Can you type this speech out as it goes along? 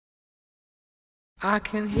I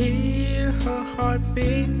can hear her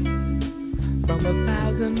heartbeat from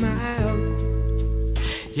 1,000 miles.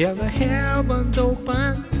 Yeah, the heavens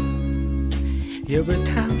open every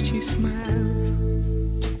time she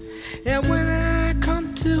smiles. And when I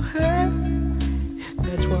come to her,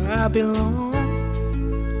 that's where I belong.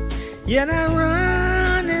 Yet I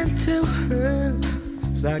run into her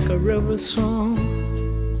like a river song.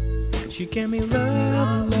 She gave me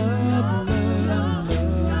love, love, love,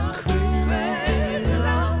 love, crazy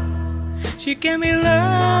love. She gave me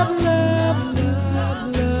love, love,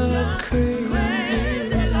 love, love,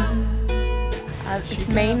 crazy love. It's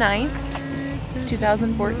May 9th,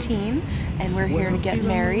 2014, and we're here to get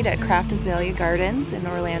married at Kraft Azalea Gardens in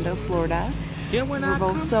Orlando, Florida. We're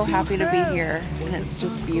both so happy to be here, and it's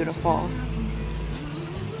just beautiful.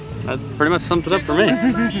 That pretty much sums it up for me.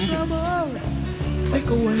 Take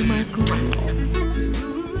away my grief,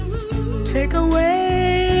 take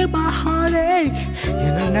away my heartache in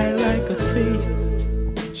a night like a thief.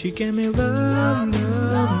 She gave me love,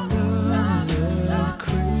 love, love, love,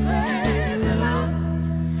 crazy love.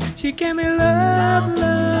 She gave me love,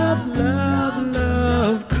 love, love,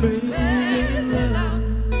 love, crazy love.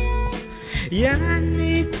 Yeah, I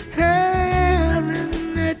need her in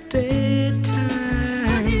the daytime.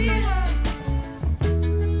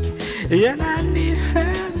 Yeah, I need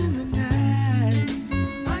her in the night.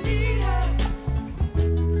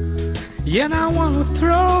 Yeah, I wanna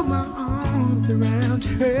throw my arms around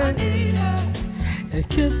her and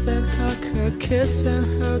kiss and hug her, kiss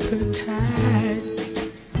and hug her tight.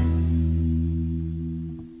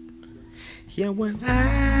 Yeah, when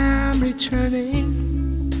I'm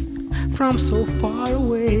returning from so far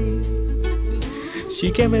away,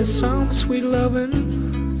 she gave me some sweet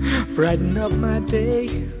loving, brighten up my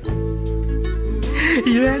day.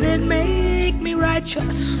 Yeah, and it make me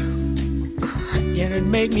righteous, yeah, it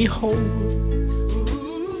make me whole,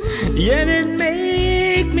 yeah, it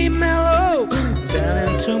make me mellow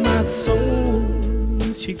down into my soul.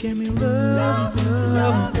 She gave me love,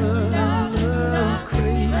 love, love, love,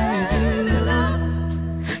 crazy love.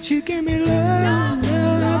 She gave me love,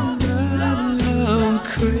 love, love, love,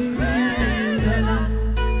 crazy love.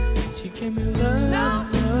 She gave me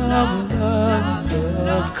love, love, love,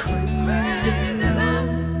 love, crazy love.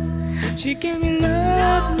 She gave me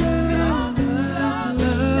love, love, love,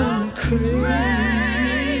 love,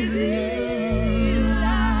 crazy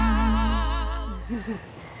love.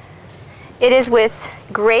 It is with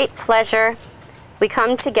great pleasure we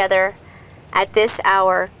come together at this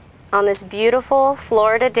hour on this beautiful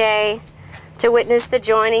Florida day to witness the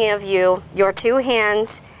joining of you, your two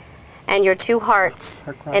hands and your two hearts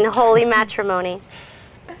in holy matrimony.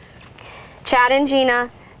 Chad and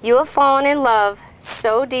Gina, you have fallen in love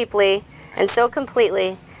so deeply and so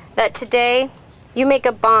completely that today you make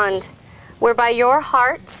a bond whereby your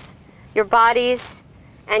hearts, your bodies,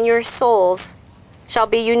 and your souls shall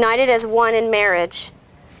be united as one in marriage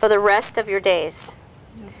for the rest of your days.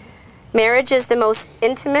 Marriage is the most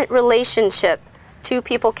intimate relationship two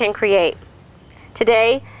people can create.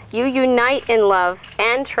 Today, you unite in love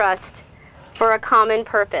and trust for a common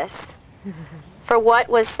purpose. For what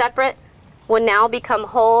was separate will now become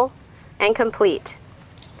whole and complete.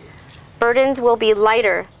 Burdens will be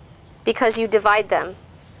lighter because you divide them.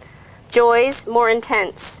 Joys more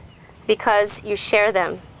intense because you share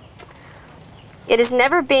them. It is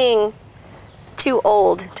never being too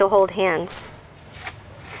old to hold hands.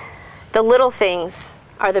 The little things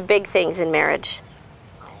are the big things in marriage.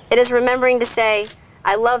 It is remembering to say,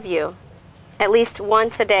 I love you, at least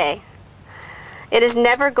once a day. It is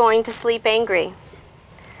never going to sleep angry.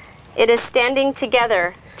 It is standing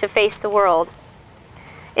together to face the world.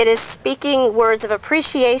 It is speaking words of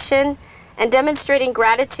appreciation and demonstrating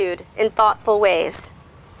gratitude in thoughtful ways.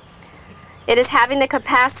 It is having the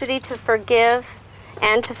capacity to forgive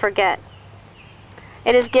and to forget.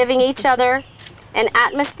 It is giving each other an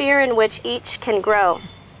atmosphere in which each can grow.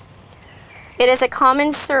 It is a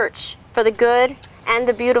common search for the good and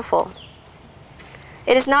the beautiful.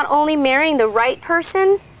 It is not only marrying the right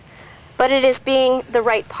person, but it is being the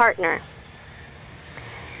right partner.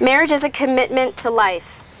 Marriage is a commitment to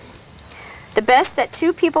life, the best that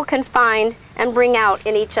two people can find and bring out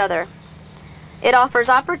in each other. It offers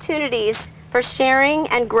opportunities for sharing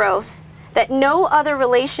and growth that no other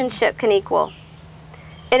relationship can equal.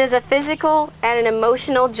 It is a physical and an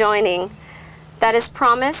emotional joining that is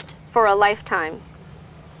promised for a lifetime.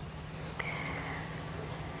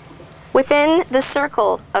 Within the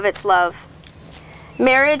circle of its love,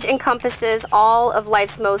 marriage encompasses all of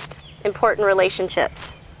life's most important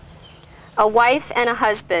relationships. A wife and a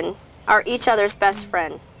husband are each other's best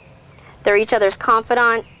friend. They're each other's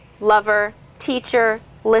confidant, lover, teacher,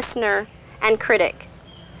 listener, and critic.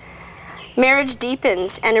 Marriage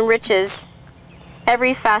deepens and enriches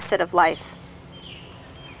every facet of life.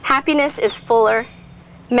 Happiness is fuller,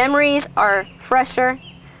 memories are fresher,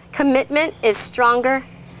 commitment is stronger,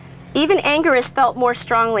 even anger is felt more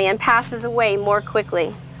strongly and passes away more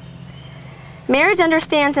quickly. Marriage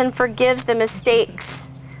understands and forgives the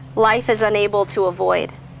mistakes life is unable to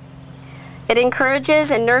avoid. It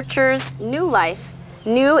encourages and nurtures new life,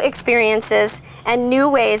 new experiences, and new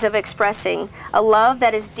ways of expressing a love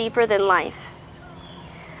that is deeper than life.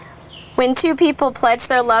 When two people pledge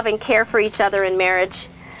their love and care for each other in marriage,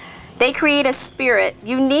 they create a spirit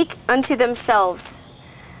unique unto themselves,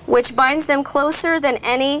 which binds them closer than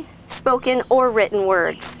any spoken or written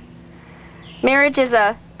words. Marriage is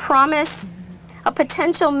a promise, a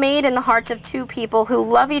potential made in the hearts of two people who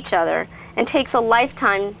love each other and takes a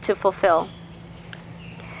lifetime to fulfill.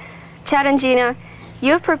 Chad and Gina,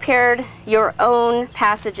 you have prepared your own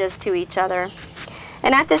passages to each other.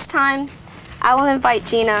 And at this time, I will invite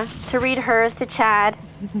Gina to read hers to Chad.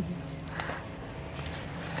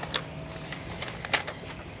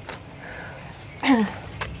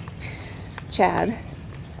 Chad,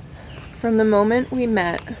 from the moment we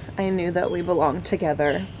met, I knew that we belonged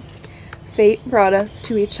together. Fate brought us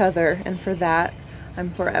to each other, and for that, I'm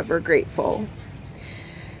forever grateful.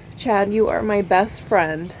 Chad, you are my best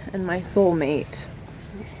friend and my soulmate.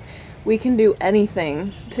 We can do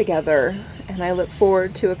anything together, and I look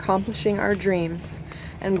forward to accomplishing our dreams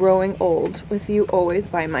and growing old with you always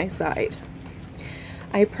by my side.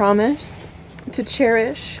 I promise to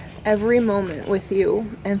cherish every moment with you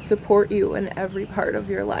and support you in every part of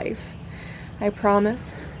your life. I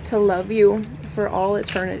promise to love you for all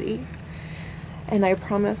eternity, and I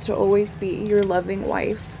promise to always be your loving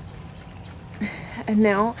wife. And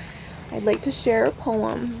now, I'd like to share a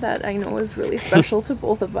poem that I know is really special to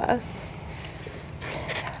both of us.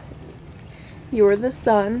 You are the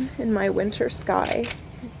sun in my winter sky.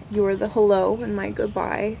 You are the hello in my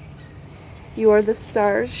goodbye. You are the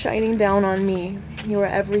stars shining down on me. You are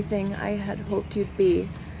everything I had hoped you'd be.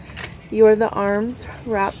 You are the arms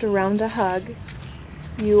wrapped around a hug.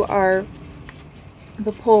 You are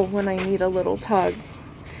the pull when I need a little tug.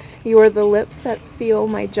 You are the lips that feel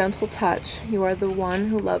my gentle touch. You are the one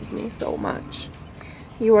who loves me so much.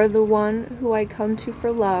 You are the one who I come to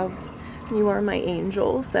for love. You are my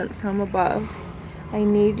angel sent from above. I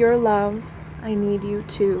need your love. I need you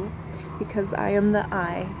too, because I am the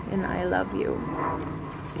I, and I love you.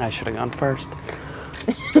 I should have gone first.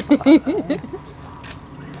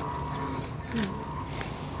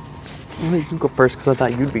 Well, you can go first because I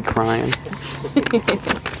thought you'd be crying.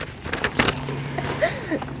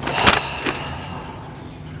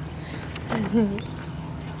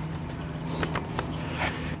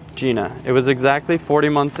 Gina, it was exactly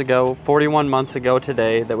 41 months ago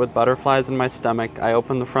today, that with butterflies in my stomach, I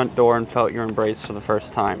opened the front door and felt your embrace for the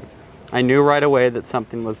first time. I knew right away that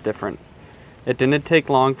something was different. It didn't take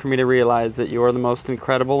long for me to realize that you are the most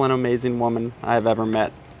incredible and amazing woman I have ever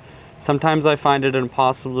met. Sometimes I find it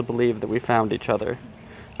impossible to believe that we found each other.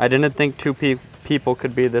 I didn't think two people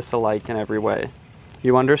could be this alike in every way.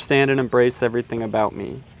 You understand and embrace everything about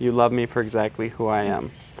me. You love me for exactly who I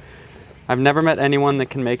am. I've never met anyone that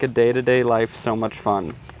can make a day-to-day life so much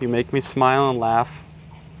fun. You make me smile and laugh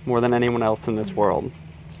more than anyone else in this world.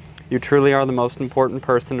 You truly are the most important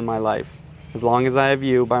person in my life. As long as I have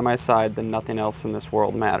you by my side, then nothing else in this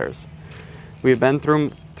world matters. We've been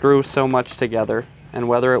through so much together, and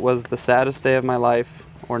whether it was the saddest day of my life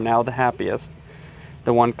or now the happiest,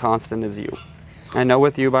 the one constant is you. I know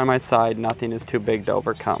with you by my side, nothing is too big to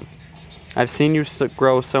overcome. I've seen you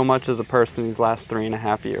grow so much as a person these last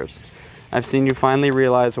 3.5 years. I've seen you finally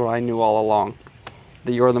realize what I knew all along,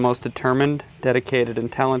 that you are the most determined, dedicated, and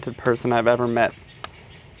talented person I've ever met,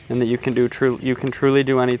 and that you can truly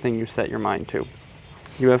do anything you set your mind to.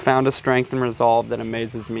 You have found a strength and resolve that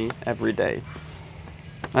amazes me every day.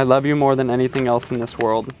 I love you more than anything else in this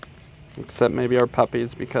world, except maybe our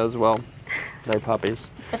puppies, because, well, they're puppies.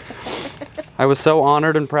 I was so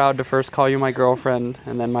honored and proud to first call you my girlfriend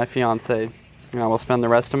and then my fiancé, and I will spend the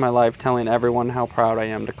rest of my life telling everyone how proud I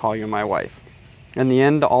am to call you my wife. In the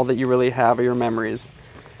end, all that you really have are your memories,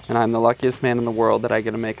 and I'm the luckiest man in the world that I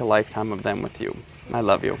get to make a lifetime of them with you. I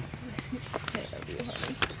love you. I love you,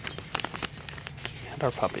 honey. And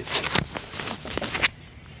our puppies.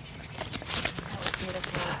 That was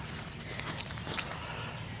beautiful.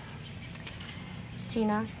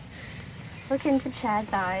 Gina, look into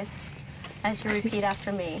Chad's eyes as you repeat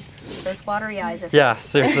after me. Those watery eyes of his. Yeah,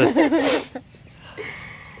 seriously.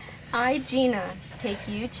 I, Gina, take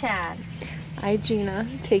you, Chad. I, Gina,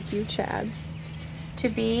 take you, Chad. to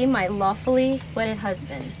be my lawfully wedded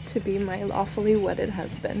husband, to be my lawfully wedded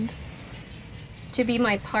husband, to be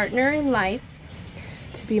my partner in life,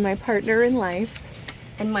 to be my partner in life,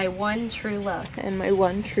 and my one true love. and my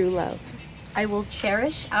one true love. I will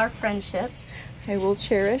cherish our friendship I will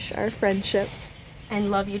cherish our friendship and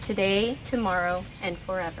love you today, tomorrow, and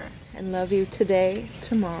forever. and love you today,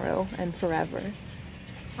 tomorrow, and forever.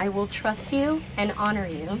 I will trust you and honor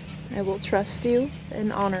you. I will trust you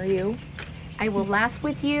and honor you. I will laugh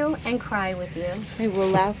with you and cry with you. I will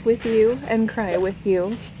laugh with you and cry with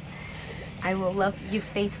you. I will love you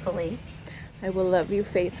faithfully I will love you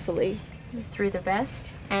faithfully through the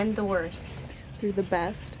best and the worst, through the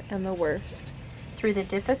best and the worst, through the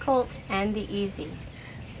difficult and the easy.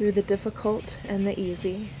 through the difficult and the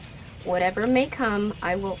easy. Whatever may come,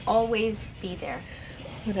 I will always be there.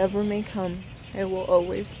 Whatever may come, I will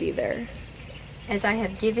always be there. As I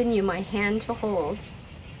have given you my hand to hold,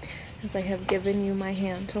 As I have given you my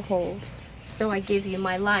hand to hold, so I give you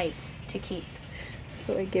my life to keep.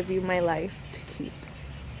 so I give you my life to keep.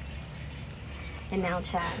 And now,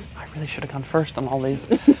 Chad, I really should have gone first on all these.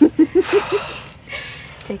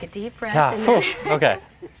 take a deep breath Yeah, and, phew, then, okay.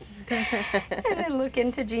 and then look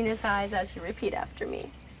into Gina's eyes as you repeat after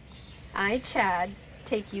me. I, Chad,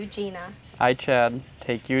 take you, Gina, I, Chad,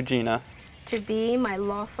 take you, Gina, to be my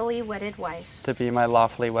lawfully wedded wife, to be my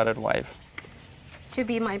lawfully wedded wife, to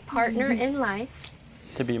be my partner in life,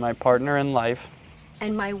 to be my partner in life,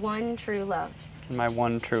 and my one true love. and my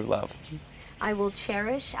one true love. I will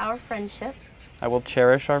cherish our friendship I will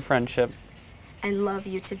cherish our friendship. and love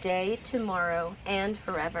you today, tomorrow, and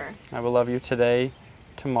forever. I will love you today,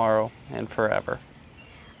 tomorrow, and forever.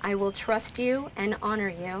 I will trust you and honor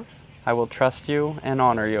you. I will trust you and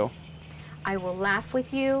honor you. I will laugh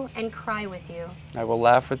with you and cry with you. I will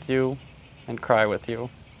laugh with you and cry with you.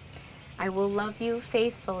 I will love you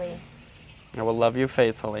faithfully I will love you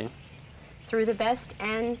faithfully through the best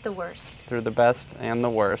and the worst, through the best and the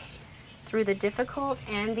worst, through the difficult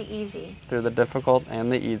and the easy. through the difficult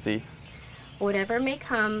and the easy. Whatever may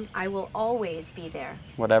come, I will always be there.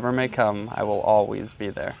 Whatever may come, I will always be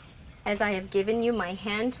there. As I have given you my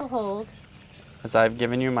hand to hold, As I have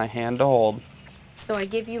given you my hand to hold, so I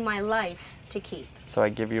give you my life to keep. so I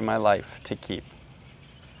give you my life to keep.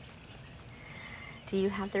 Do you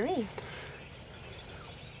have the rings?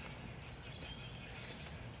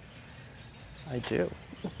 I do.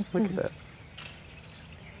 Look at that.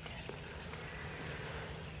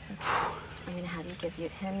 I'm going to have you give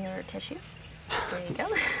him your tissue. There you go.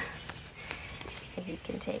 And you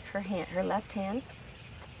can take her left hand.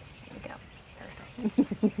 There you go.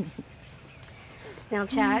 Perfect. Now,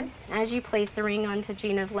 Chad, as you place the ring onto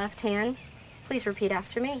Gina's left hand, please repeat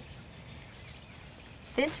after me.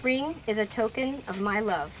 This ring is a token of my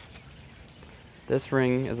love. This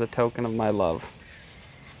ring is a token of my love.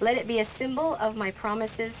 Let it be a symbol of my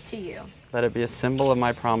promises to you Let it be a symbol of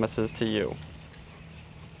my promises to you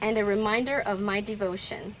and a reminder of my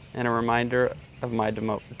devotion. and a reminder of my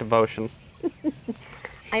devotion.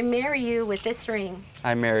 I marry you with this ring,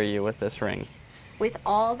 I marry you with this ring, with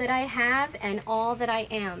all that I have and all that I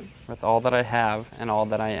am. with all that I have and all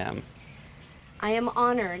that I am. I am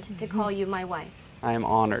honored to call you my wife. I am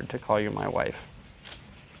honored to call you my wife.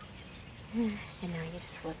 And now you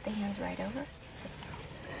just flip the hands right over.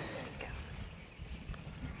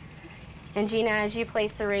 And Gina, as you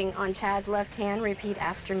place the ring on Chad's left hand, repeat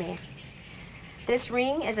after me. This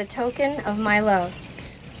ring is a token of my love.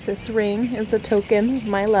 This ring is a token of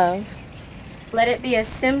my love. Let it be a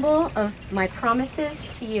symbol of my promises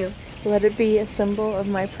to you Let it be a symbol of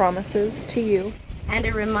my promises to you and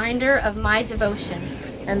a reminder of my devotion.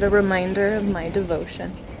 and a reminder of my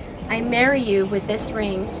devotion. I marry you with this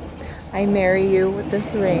ring, I marry you with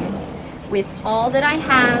this ring, with all that I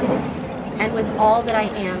have and with all that I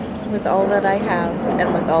am. with all that I have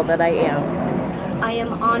and with all that I am. I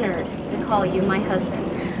am honored to call you my husband.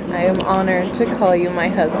 I am honored to call you my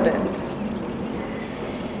husband.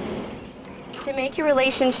 To make your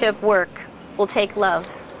relationship work will take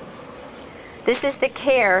love. This is the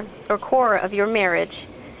care or core of your marriage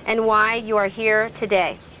and why you are here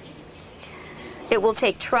today. It will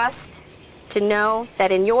take trust to know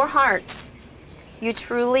that in your hearts you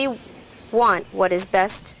truly want what is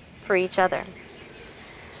best for each other.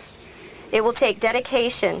 It will take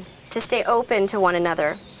dedication to stay open to one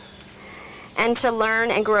another and to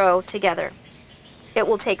learn and grow together. It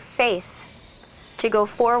will take faith to go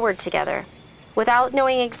forward together without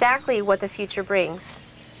knowing exactly what the future brings.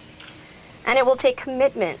 And it will take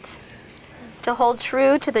commitment to hold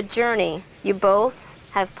true to the journey you both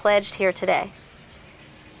have pledged here today.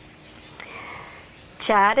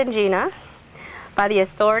 Chad and Gina, by the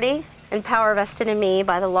authority and power vested in me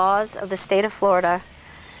by the laws of the state of Florida,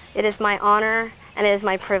 it is my honor and it is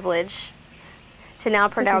my privilege to now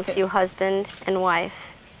pronounce you husband and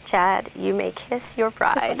wife. Chad, you may kiss your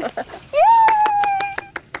bride. Yay!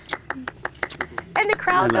 And the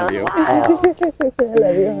crowd goes wild. I love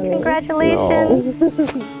you, honey. Congratulations.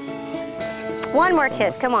 One more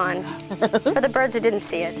kiss, come on. For the birds who didn't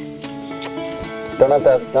see it. Don't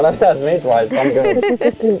have to ask me twice. I'm good.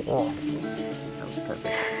 Oh, that was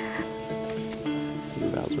perfect. Your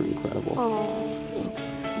vows were incredible. Oh, thanks.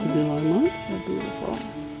 Did you like mine? They're beautiful.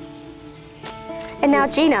 And now,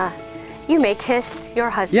 Gina, you may kiss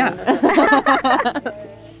your husband. Yeah.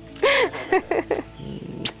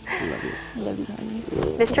 Love you, honey.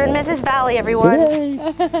 Mr. and Mrs. Valley, everyone.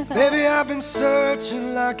 Baby, I've been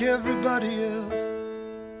searching like everybody else.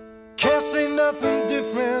 Can't say nothing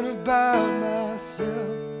different about myself.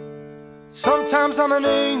 Sometimes I'm an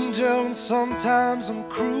angel and sometimes I'm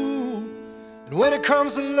cruel. And when it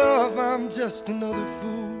comes to love, I'm just another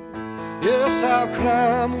fool. Yes, I'll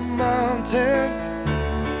climb a mountain.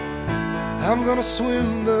 I'm gonna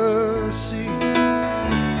swim the sea.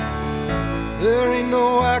 There ain't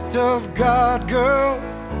no act of God, girl,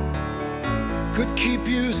 could keep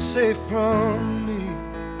you safe from me.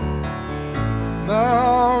 My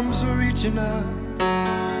arms are reaching out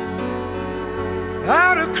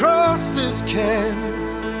across this canyon.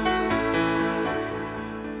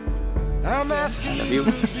 I'm asking you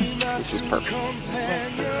to be my This is true perfect.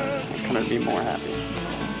 companion. I couldn't be more happy.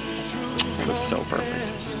 It was so perfect.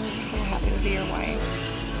 I'm so happy to be your wife.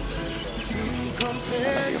 True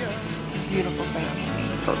companion. Beautiful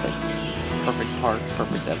ceremony. Perfect. Perfect park,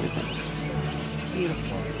 perfect everything.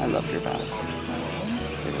 Beautiful. I loved your vows.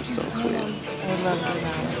 They were so sweet. I love your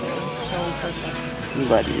vows. They were so perfect. I'm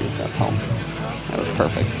glad you used that poem. That was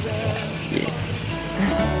perfect. Yeah.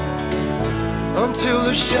 Until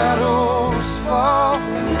the shadows fall,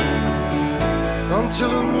 until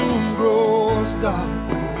the room grows dark.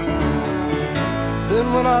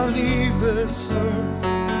 Then when I leave this earth,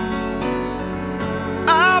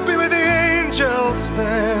 I'll be with the angels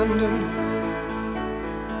standing.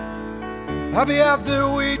 I'll be out there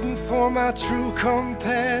waiting for my true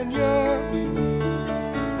companion,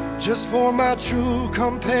 just for my true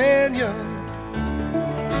companion,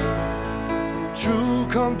 true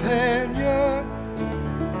companion,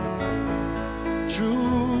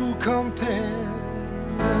 true companion.